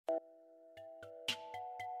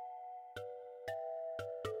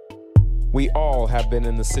We all have been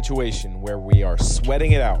in the situation where we are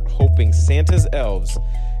sweating it out, hoping Santa's elves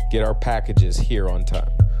get our packages here on time.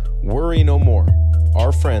 Worry no more.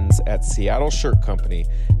 Our friends at Seattle Shirt Company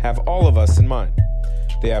have all of us in mind.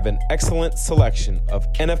 They have an excellent selection of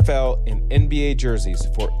NFL and NBA jerseys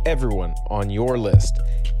for everyone on your list,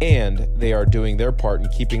 and they are doing their part in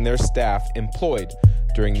keeping their staff employed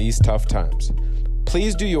during these tough times.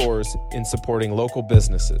 Please do yours in supporting local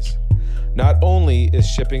businesses. Not only is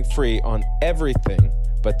shipping free on everything,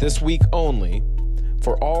 but this week only,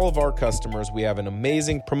 for all of our customers, we have an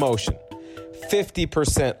amazing promotion.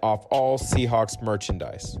 50% off all Seahawks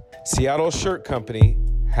merchandise. Seattle Shirt Company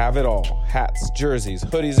have it all. Hats, jerseys,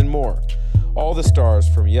 hoodies, and more. All the stars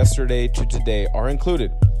from yesterday to today are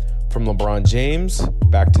included. From LeBron James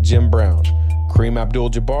back to Jim Brown, Kareem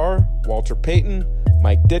Abdul-Jabbar, Walter Payton,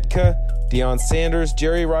 Mike Ditka, Deion Sanders,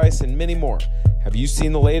 Jerry Rice, and many more. Have you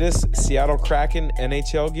seen the latest Seattle Kraken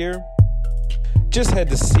NHL gear? Just head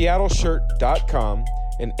to seattleshirt.com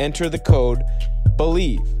and enter the code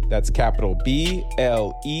BELIEVE, that's capital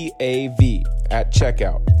BLEAV, at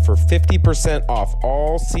checkout for 50% off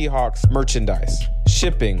all Seahawks merchandise.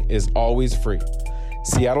 Shipping is always free.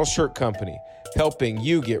 Seattle Shirt Company, helping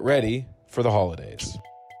you get ready for the holidays.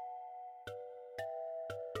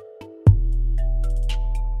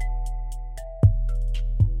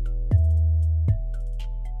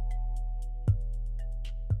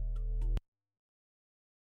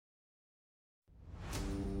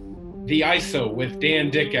 The ISO with Dan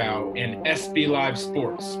Dickow and SB Live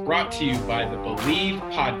Sports, brought to you by the Believe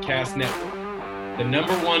Podcast Network, the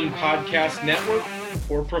 #1 podcast network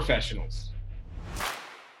for professionals.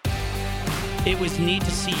 It was neat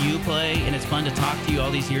to see you play, and it's fun to talk to you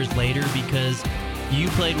all these years later because you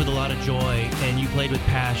played with a lot of joy and you played with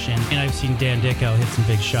passion. And I've seen Dan Dickow hit some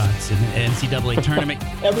big shots in the NCAA tournament.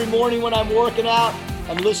 Every morning when I'm working out,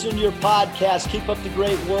 I'm listening to your podcast. Keep up the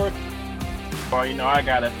great work. Well, you know, I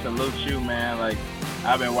gotta salute you, man. Like,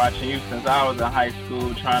 I've been watching you since I was in high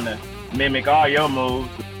school, trying to mimic all your moves.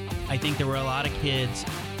 I think there were a lot of kids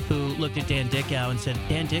who looked at Dan Dickow and said,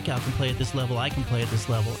 Dan Dickow can play at this level, I can play at this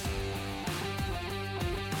level.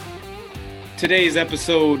 Today's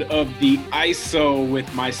episode of the ISO with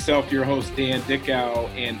myself, your host, Dan Dickow,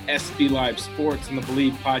 and SB Live Sports and the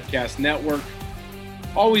Believe Podcast Network.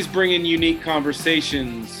 Always bringing unique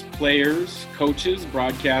conversations, players, coaches,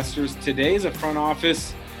 broadcasters. Today's a front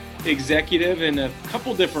office executive in a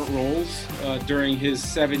couple different roles during his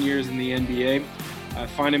 7 years in the NBA. I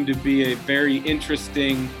find him to be a very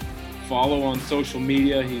interesting follow on social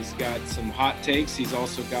media. He's got some hot takes. He's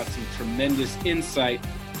also got some tremendous insight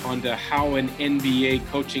onto how an NBA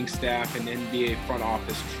coaching staff and NBA front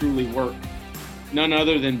office truly work. None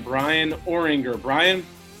other than Bryan Oringher. Bryan,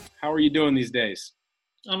 how are you doing these days?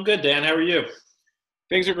 I'm good, Dan. How are you?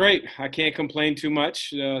 Things are great. I can't complain too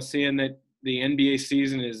much, seeing that the NBA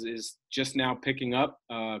season is just now picking up.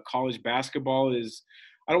 College basketball is,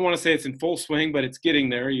 I don't want to say it's in full swing, but it's getting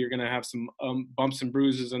there. You're going to have some bumps and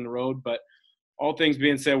bruises on the road, but all things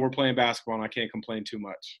being said, we're playing basketball, and I can't complain too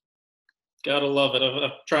much. Gotta love it.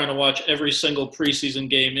 I'm trying to watch every single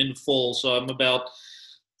preseason game in full, so I'm about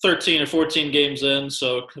 13 or 14 games in,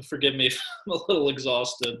 so forgive me if I'm a little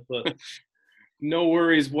exhausted, but – No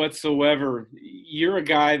worries whatsoever. You're a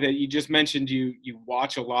guy that you just mentioned you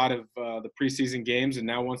watch a lot of the preseason games, and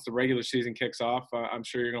now once the regular season kicks off, I'm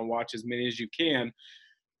sure you're going to watch as many as you can.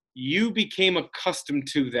 You became accustomed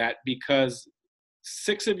to that because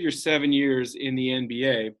 6 of your 7 years in the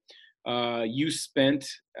NBA, you spent,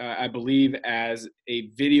 I believe, as a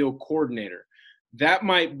video coordinator. That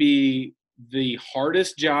might be the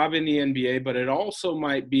hardest job in the NBA, but it also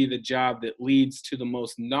might be the job that leads to the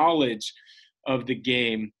most knowledge of the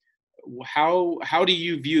game. How do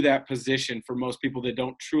you view that position for most people that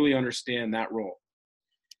don't truly understand that role?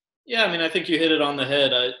 Yeah, I mean, I think you hit it on the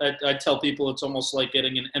head. I tell people it's almost like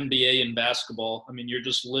getting an MBA in basketball. I mean, you're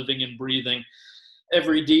just living and breathing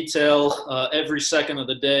every detail, every second of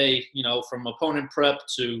the day, you know, from opponent prep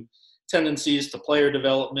to tendencies to player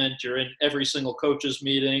development. You're in every single coach's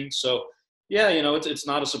meeting. So, yeah, you know, it's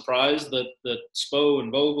not a surprise that Spo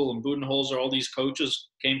and Vogel and Budenholzer, all these coaches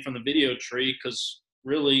came from the video tree because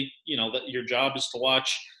really, you know, that your job is to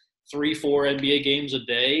watch 3-4 NBA games a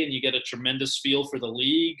day, and you get a tremendous feel for the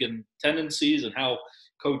league and tendencies and how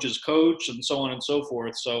coaches coach and so on and so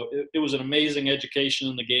forth. So it was an amazing education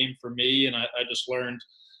in the game for me, and I just learned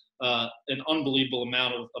an unbelievable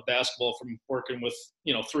amount of basketball from working with,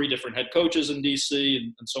 you know, 3 different head coaches in DC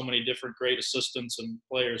and so many different great assistants and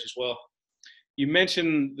players as well. You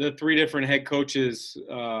mentioned the 3 different head coaches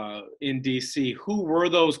in DC. Who were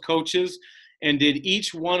those coaches, and did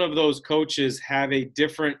each one of those coaches have a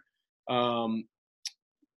different um,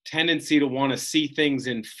 tendency to want to see things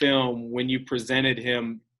in film when you presented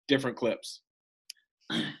him different clips?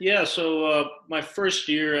 Yeah, so my first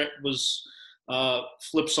year was the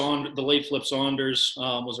late Flip Saunders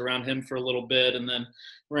was around him for a little bit, and then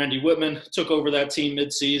Randy Whitman took over that team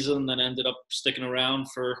midseason, and then ended up sticking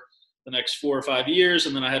around for the next 4 or 5 years,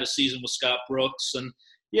 and then I had a season with Scott Brooks, and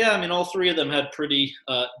yeah, I mean, all three of them had pretty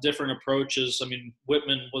different approaches. I mean,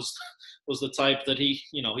 Whitman was the type that he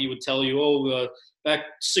would tell you, back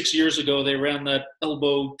 6 years ago, they ran that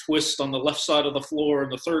elbow twist on the left side of the floor in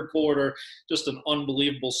the third quarter. Just an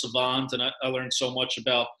unbelievable savant, and I learned so much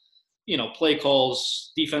about, play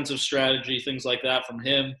calls, defensive strategy, things like that from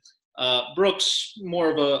him. Brooks, more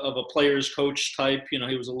of a player's coach type. He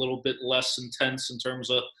was a little bit less intense in terms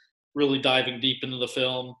of really diving deep into the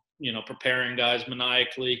film, preparing guys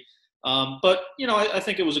maniacally. But I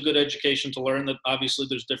think it was a good education to learn that obviously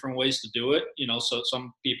there's different ways to do it. So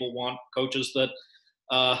some people want coaches that,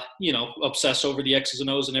 obsess over the X's and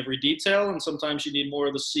O's in every detail. And sometimes you need more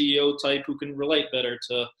of the CEO type who can relate better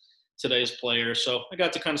to today's players. So I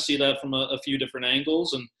got to kind of see that from a few different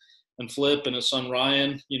angles. And Flip and his son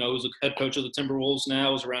Ryan, who's the head coach of the Timberwolves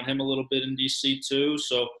now, was around him a little bit in DC too.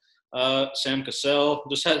 So Sam Cassell,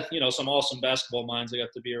 just had, some awesome basketball minds I got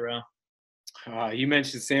to be around. You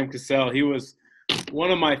mentioned Sam Cassell. He was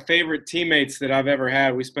one of my favorite teammates that I've ever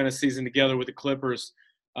had. We spent a season together with the Clippers.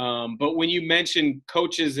 But when you mentioned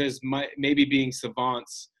coaches as maybe being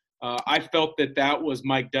savants, I felt that was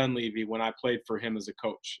Mike Dunleavy when I played for him as a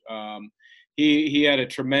coach. He had a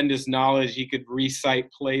tremendous knowledge. He could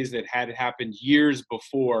recite plays that had happened years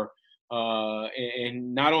before.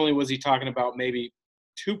 And not only was he talking about maybe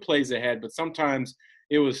 2 plays ahead, but sometimes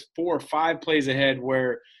it was 4 or 5 plays ahead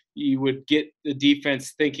where you would get the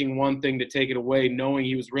defense thinking one thing to take it away, knowing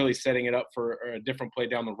he was really setting it up for a different play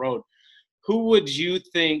down the road. Who would you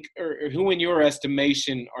think, or who in your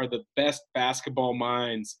estimation, are the best basketball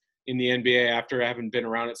minds in the NBA after having been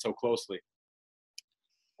around it so closely?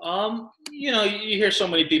 You hear so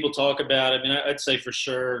many people talk about it. I mean, I'd say for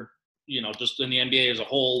sure, just in the NBA as a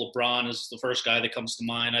whole, LeBron is the first guy that comes to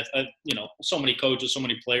mind. So many coaches, so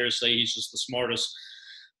many players say he's just the smartest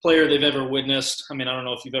player they've ever witnessed. I mean, I don't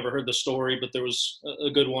know if you've ever heard the story, but there was a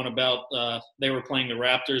good one about they were playing the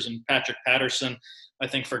Raptors, and Patrick Patterson, I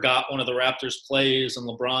think, forgot one of the Raptors plays, and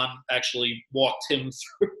LeBron actually walked him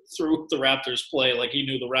through the Raptors play. Like, he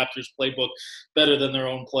knew the Raptors playbook better than their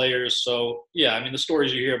own players. So, yeah, I mean, the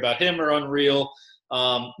stories you hear about him are unreal.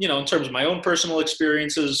 In terms of my own personal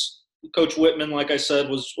experiences, Coach Whitman, like I said,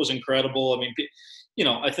 was incredible. I mean,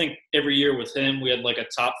 I think every year with him, we had like a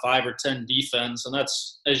top 5 or 10 defense, and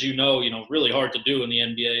that's, as really hard to do in the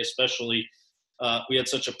NBA, especially we had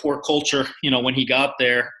such a poor culture, when he got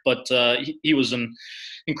there. But he was an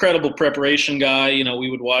incredible preparation guy. We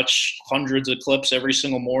would watch hundreds of clips every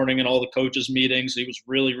single morning in all the coaches' meetings. He was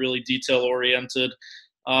really, really detail-oriented.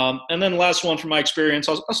 And then last one from my experience,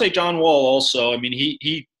 I'll say John Wall also. I mean,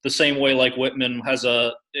 he the same way like Whitman has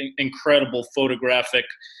a incredible photographic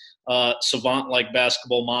savant-like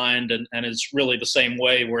basketball mind, and is really the same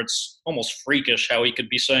way, where it's almost freakish how he could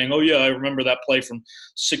be saying, oh yeah, I remember that play from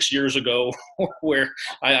 6 years ago where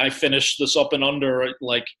I finished this up and under.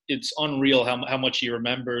 Like, it's unreal how much he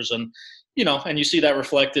remembers. And and you see that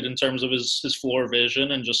reflected in terms of his floor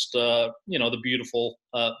vision and just the beautiful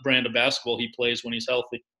brand of basketball he plays when he's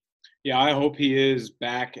healthy. Yeah, I hope he is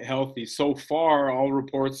back healthy. So far, all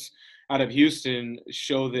reports out of Houston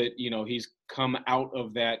show that, he's come out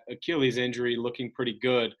of that Achilles injury looking pretty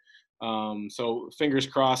good. So fingers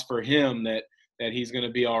crossed for him that he's going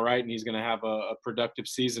to be all right and he's going to have a productive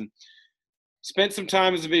season. Spent some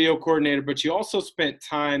time as a video coordinator, but you also spent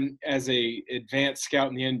time as a advanced scout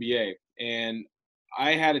in the NBA. And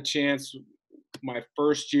I had a chance my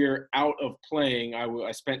first year out of playing.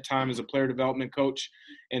 I spent time as a player development coach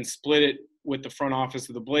and split it with the front office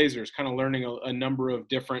of the Blazers, kind of learning a number of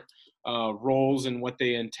different roles and what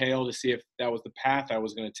they entail to see if that was the path I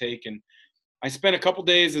was going to take. And I spent a couple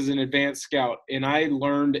days as an advanced scout, and I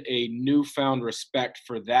learned a newfound respect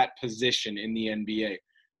for that position in the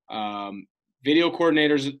NBA. Video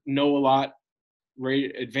coordinators know a lot.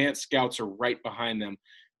 Advanced scouts are right behind them.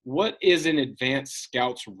 What is an advanced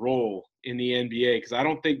scout's role in the NBA? Because I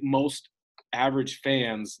don't think most average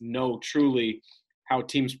fans know truly how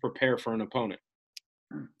teams prepare for an opponent.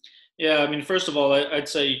 Yeah, I mean, first of all, I'd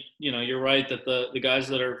say, you're right that the guys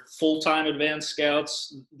that are full-time advanced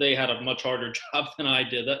scouts, they had a much harder job than I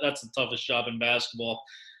did. That's the toughest job in basketball.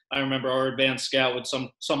 I remember our advanced scout would some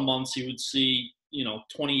months he would see,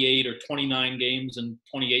 28 or 29 games in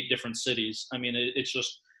 28 different cities. I mean, it's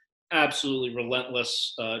just absolutely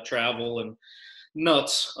relentless travel. And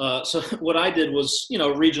nuts. So what I did was,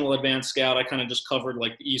 regional advanced scout. I kind of just covered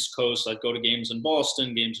like the East Coast. I'd go to games in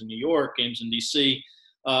Boston, games in New York, games in DC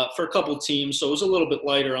for a couple teams. So it was a little bit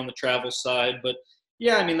lighter on the travel side. But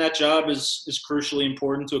yeah, I mean, that job is crucially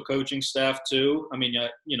important to a coaching staff too. I mean,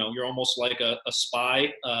 you're almost like a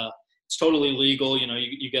spy. It's totally legal.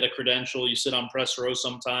 You get a credential, you sit on press row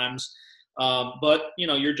sometimes. But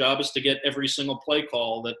your job is to get every single play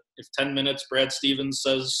call. That if 10 minutes Brad Stevens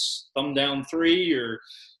says thumb down 3 or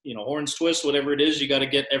horns twist, whatever it is, you got to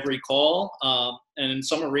get every call. And in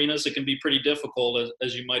some arenas it can be pretty difficult,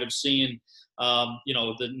 as you might have seen.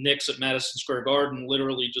 The Knicks at Madison Square Garden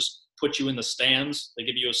literally just put you in the stands. They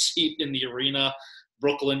give you a seat in the arena.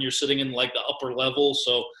 Brooklyn, you're sitting in like the upper level.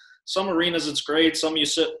 So some arenas it's great. Some you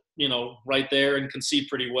sit right there and can see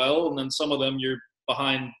pretty well, and then some of them you're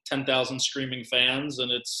behind 10,000 screaming fans,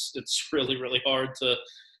 and it's really, really hard to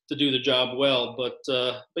do the job well. But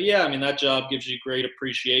yeah, I mean, that job gives you great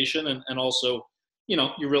appreciation, and also,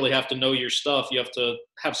 you really have to know your stuff. You have to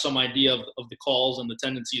have some idea of the calls and the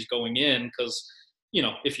tendencies going in, because,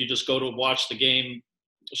 if you just go to watch the game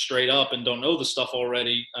straight up and don't know the stuff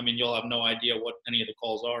already, I mean, you'll have no idea what any of the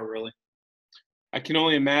calls are really. I can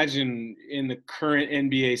only imagine in the current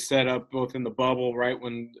NBA setup, both in the bubble, right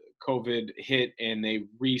when COVID hit and they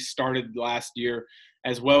restarted last year,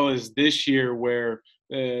 as well as this year where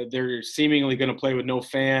they're seemingly going to play with no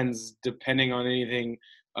fans, depending on anything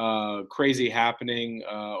crazy happening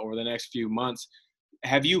over the next few months.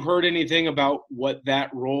 Have you heard anything about what that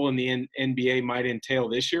role in the NBA might entail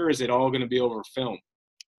this year? Or is it all going to be over film?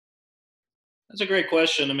 That's a great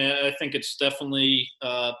question. I mean, I think it's definitely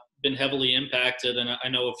been heavily impacted, and I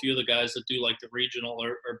know a few of the guys that do like the regional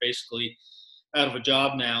are basically out of a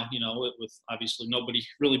job now, with obviously nobody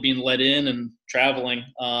really being let in and traveling.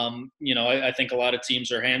 I think a lot of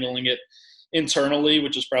teams are handling it internally,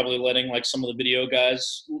 which is probably letting like some of the video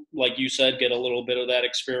guys, like you said, get a little bit of that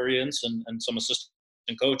experience, and some assistant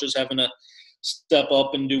coaches having to step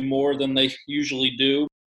up and do more than they usually do.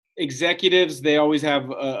 Executives, they always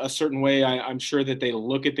have a certain way. I'm sure that they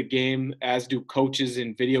look at the game, as do coaches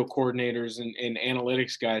and video coordinators and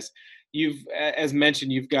analytics guys. As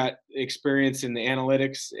mentioned, you've got experience in the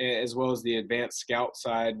analytics as well as the advanced scout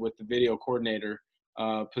side with the video coordinator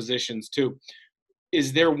positions too.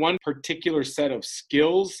 Is there one particular set of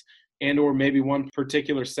skills and or maybe one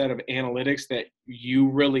particular set of analytics that you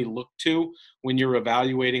really look to when you're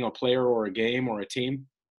evaluating a player or a game or a team?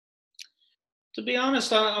 To be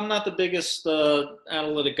honest, I'm not the biggest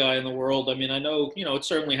analytic guy in the world. I mean, I know, it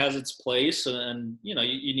certainly has its place, and you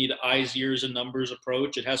need eyes, ears, and numbers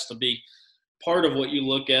approach. It has to be part of what you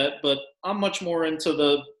look at, but I'm much more into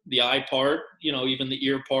the eye part, even the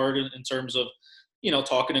ear part in terms of,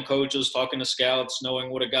 talking to coaches, talking to scouts, knowing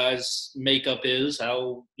what a guy's makeup is,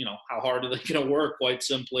 how hard are they going to work, quite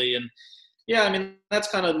simply. And yeah, I mean, that's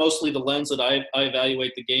kind of mostly the lens that I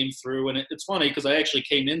evaluate the game through. And it's funny because I actually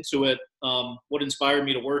came into it. What inspired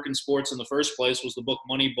me to work in sports in the first place was the book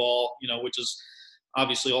Moneyball, which is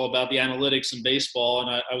obviously all about the analytics in baseball. And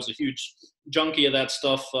I was a huge junkie of that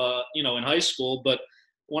stuff, in high school. But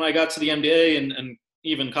when I got to the NBA and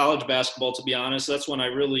even college basketball, to be honest, that's when I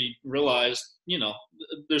really realized,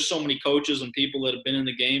 there's so many coaches and people that have been in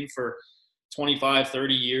the game for 25,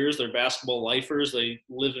 30 years. They're basketball lifers. They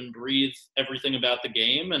live and breathe everything about the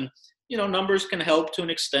game. And, numbers can help to an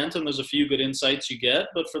extent, and there's a few good insights you get.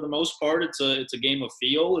 But for the most part, it's a game of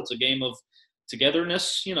feel. It's a game of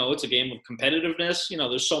togetherness. It's a game of competitiveness.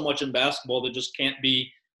 There's so much in basketball that just can't be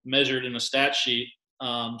measured in a stat sheet.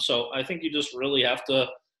 So I think you just really have to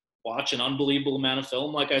watch an unbelievable amount of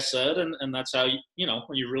film, like I said, and that's how,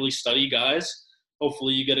 when you really study guys,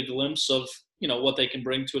 hopefully you get a glimpse of, what they can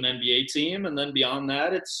bring to an NBA team. And then beyond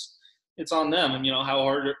that, it's on them. And, how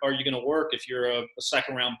hard are you going to work if you're a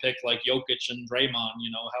second round pick like Jokic and Draymond?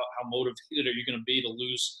 How motivated are you going to be to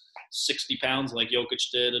lose 60 pounds like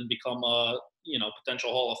Jokic did and become a,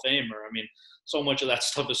 potential Hall of Famer? I mean, so much of that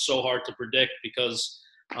stuff is so hard to predict because,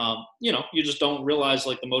 you just don't realize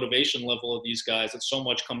like the motivation level of these guys. That so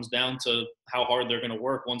much comes down to how hard they're going to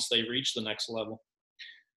work once they reach the next level.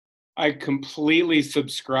 I completely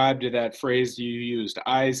subscribe to that phrase you used,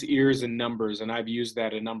 eyes, ears, and numbers, and I've used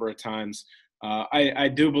that a number of times. I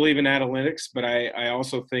do believe in analytics, but I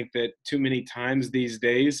also think that too many times these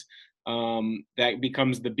days that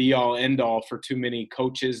becomes the be-all, end-all for too many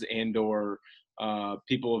coaches and or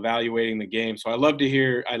people evaluating the game. So I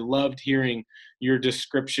loved hearing your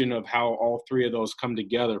description of how all three of those come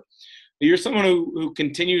together. You're someone who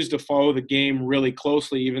continues to follow the game really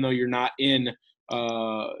closely, even though you're not in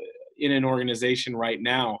an organization right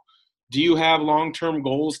now. Do you have long-term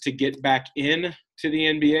goals to get back in to the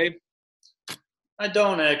NBA? I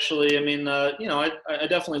don't actually. I mean, I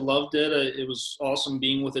definitely loved it. It was awesome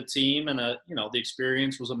being with a team, and the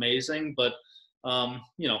experience was amazing. But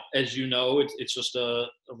as you know, it's just a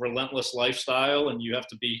relentless lifestyle, and you have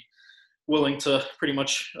to be willing to pretty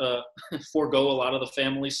much forego a lot of the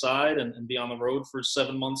family side and be on the road for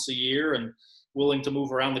 7 months a year, and willing to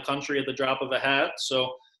move around the country at the drop of a hat.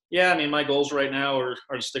 So, yeah, I mean, my goals right now are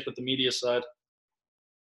to stick with the media side.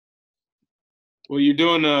 Well, you're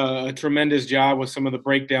doing a tremendous job with some of the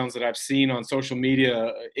breakdowns that I've seen on social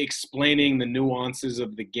media, explaining the nuances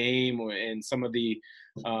of the game and some of the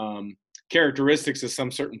characteristics of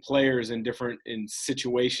some certain players in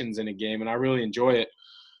situations in a game, and I really enjoy it.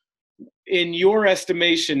 In your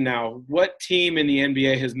estimation now, what team in the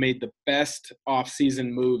NBA has made the best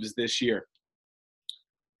offseason moves this year?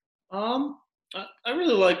 I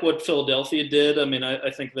really like what Philadelphia did. I mean,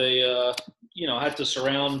 I think they, had to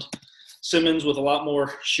surround Simmons with a lot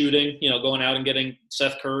more shooting, going out and getting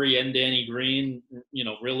Seth Curry and Danny Green,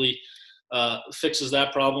 really fixes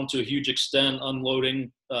that problem to a huge extent,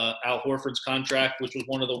 unloading Al Horford's contract, which was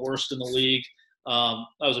one of the worst in the league. I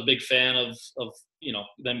was a big fan of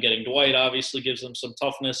them getting Dwight. Obviously gives them some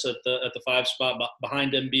toughness at the 5 spot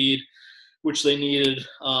behind Embiid, which they needed.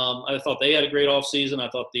 I thought they had a great offseason. I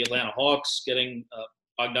thought the Atlanta Hawks getting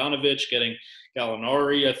Bogdanovich, getting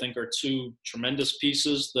Gallinari, I think are 2 tremendous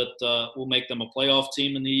pieces that will make them a playoff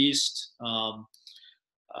team in the East.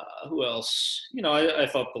 Who else? I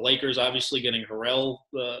thought the Lakers, obviously getting Harrell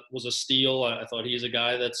was a steal. I thought he's a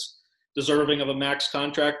guy that's deserving of a max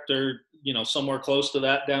contract or, somewhere close to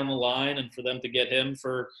that down the line. And for them to get him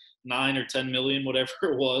for 9 or 10 million, whatever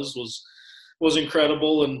it was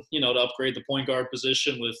incredible. And, to upgrade the point guard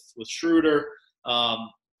position with Schroeder.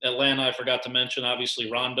 Atlanta, I forgot to mention, obviously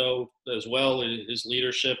Rondo as well. His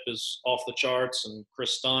leadership is off the charts, and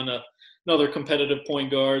Chris Dunn, another competitive point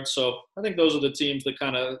guard. So I think those are the teams that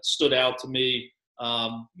kind of stood out to me,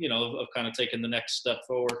 of kind of taking the next step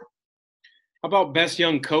forward. How about best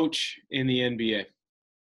young coach in the NBA?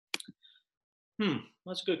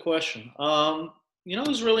 That's a good question.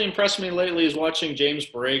 Who's really impressed me lately is watching James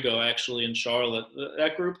Borrego actually in Charlotte.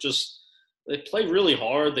 That group they play really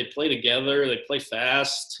hard. They play together. They play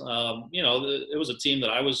fast. It was a team that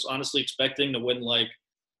I was honestly expecting to win like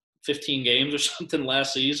 15 games or something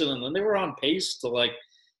last season. And then they were on pace to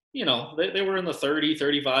they were in the 30,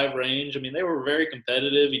 35 range. I mean, they were very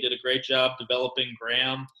competitive. He did a great job developing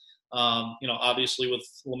Graham. Obviously with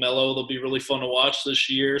LaMelo, they'll be really fun to watch this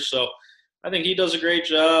year. So I think he does a great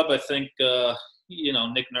job. I think,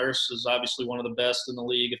 Nick Nurse is obviously one of the best in the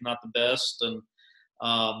league, if not the best. And,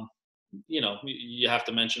 you have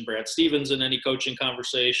to mention Brad Stevens in any coaching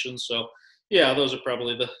conversation. So, yeah, those are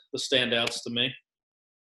probably the standouts to me.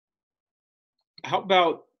 How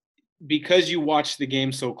about, because you watch the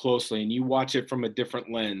game so closely and you watch it from a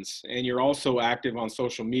different lens, and you're also active on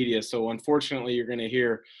social media, so unfortunately you're going to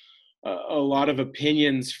hear a lot of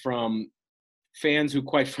opinions from fans who,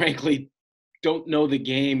 quite frankly, don't know the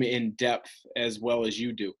game in depth as well as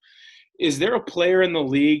you do. Is there a player in the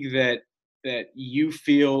league that you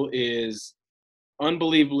feel is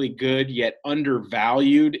unbelievably good yet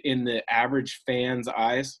undervalued in the average fan's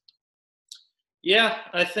eyes? Yeah,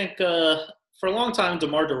 I think for a long time,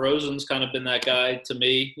 DeMar DeRozan's kind of been that guy to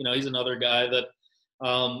me. He's another guy that,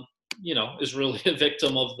 is really a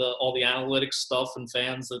victim of all the analytics stuff and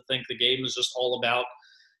fans that think the game is just all about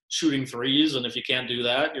shooting threes. And if you can't do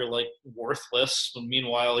that, you're like worthless. And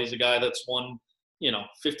meanwhile, he's a guy that's won,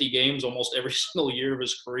 50 games almost every single year of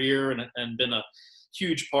his career and been a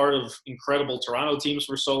huge part of incredible Toronto teams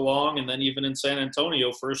for so long. And then even in San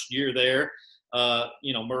Antonio, first year there,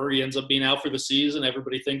 Murray ends up being out for the season.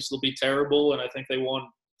 Everybody thinks they'll be terrible. And I think they won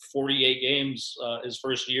 48 games his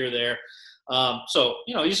first year there. So,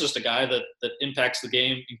 he's just a guy that impacts the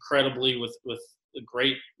game incredibly with a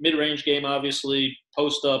great mid-range game, obviously,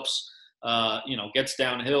 post-ups, gets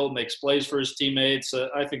downhill, makes plays for his teammates.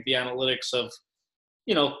 I think the analytics have,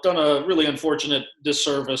 done a really unfortunate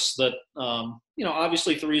disservice that,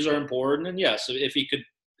 obviously threes are important. And yes, if he could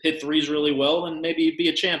hit threes really well, then maybe he'd be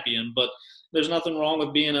a champion. But there's nothing wrong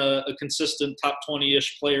with being a consistent top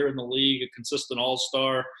 20-ish player in the league, a consistent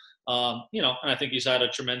all-star. And I think he's had a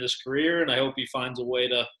tremendous career, and I hope he finds a way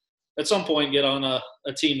to, at some point, get on a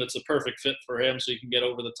team that's a perfect fit for him so he can get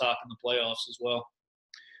over the top in the playoffs as well.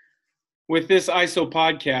 With this ISO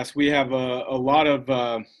podcast, we have a lot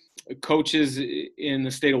of coaches in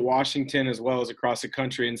the state of Washington as well as across the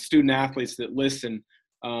country and student athletes that listen.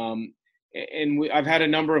 I've had a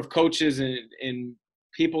number of coaches and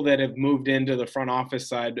people that have moved into the front office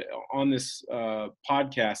side on this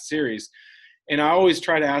podcast series. And I always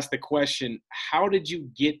try to ask the question, how did you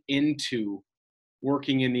get into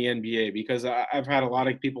working in the NBA? Because I've had a lot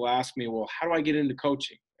of people ask me, well, how do I get into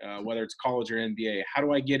coaching, whether it's college or NBA? How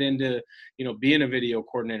do I get into, being a video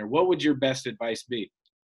coordinator? What would your best advice be?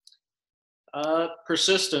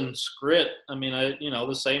 Persistence, grit. I mean,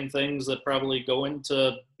 the same things that probably go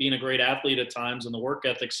into being a great athlete at times, and the work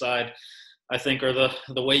ethic side, I think, are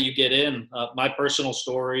the way you get in. My personal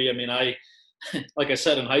story, I mean, like I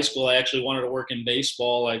said, in high school, I actually wanted to work in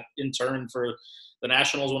baseball. I interned for the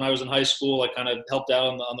Nationals when I was in high school. I kind of helped out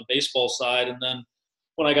on the baseball side. And then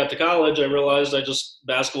when I got to college, I realized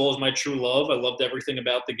basketball is my true love. I loved everything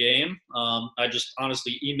about the game. I just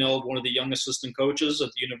honestly emailed one of the young assistant coaches at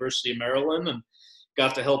the University of Maryland and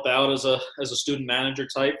got to help out as a student manager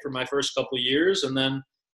type for my first couple of years. And then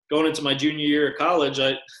going into my junior year of college,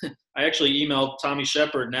 I actually emailed Tommy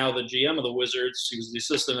Shepard, now the GM of the Wizards. He was the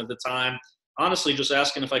assistant at the time, honestly just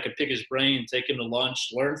asking if I could pick his brain, take him to lunch,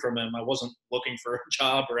 learn from him. I wasn't looking for a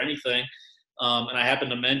job or anything. And I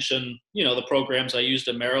happened to mention, the programs I used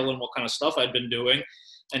at Maryland, what kind of stuff I'd been doing.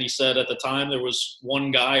 And he said at the time there was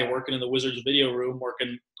one guy working in the Wizards video room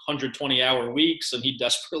working 120-hour weeks, and he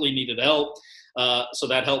desperately needed help. So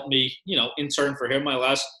that helped me, intern for him my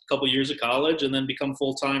last couple of years of college and then become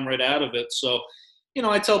full-time right out of it. So,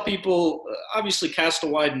 I tell people, obviously cast a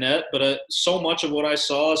wide net, but so much of what I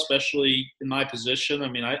saw, especially in my position, I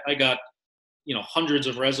mean, I got, hundreds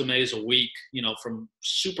of resumes a week, from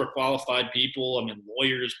super qualified people. I mean,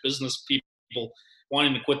 lawyers, business people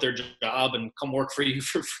wanting to quit their job and come work for you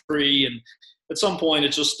for free. And at some point,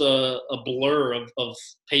 it's just a blur of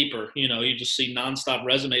paper. You just see nonstop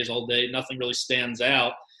resumes all day. Nothing really stands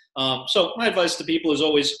out. So my advice to people is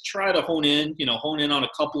always try to hone in on a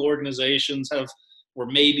couple organizations, where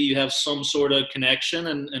maybe you have some sort of connection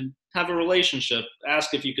and have a relationship.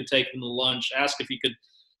 Ask if you could take them to lunch. Ask if you could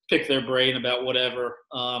pick their brain about whatever.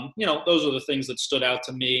 Those are the things that stood out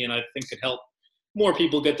to me, and I think could help more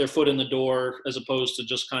people get their foot in the door as opposed to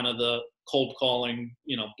just kind of the cold calling,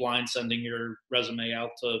 blind sending your resume out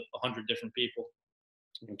to 100 different people.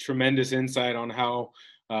 Tremendous insight on how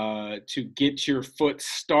to get your foot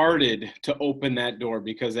started to open that door,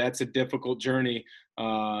 because that's a difficult journey.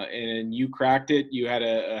 And you cracked it. You had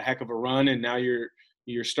a heck of a run, and now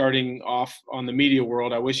you're starting off on the media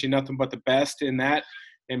world. I wish you nothing but the best in that.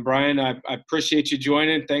 And Bryan, I appreciate you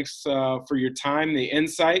joining. Thanks for your time, the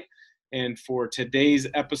insight. And for today's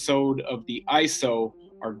episode of the ISO,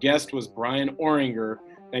 our guest was Bryan Oringher.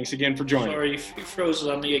 Thanks again for joining. Sorry, you froze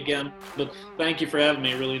on me again, but thank you for having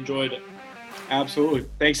me. I really enjoyed it. Absolutely.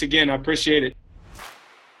 Thanks again. I appreciate it.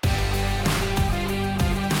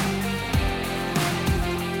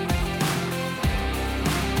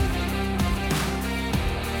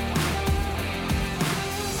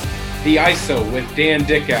 The ISO with Dan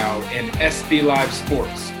Dickow and SB Live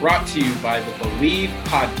Sports, brought to you by the Believe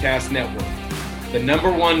Podcast Network, the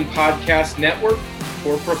 #1 podcast network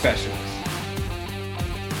for professionals.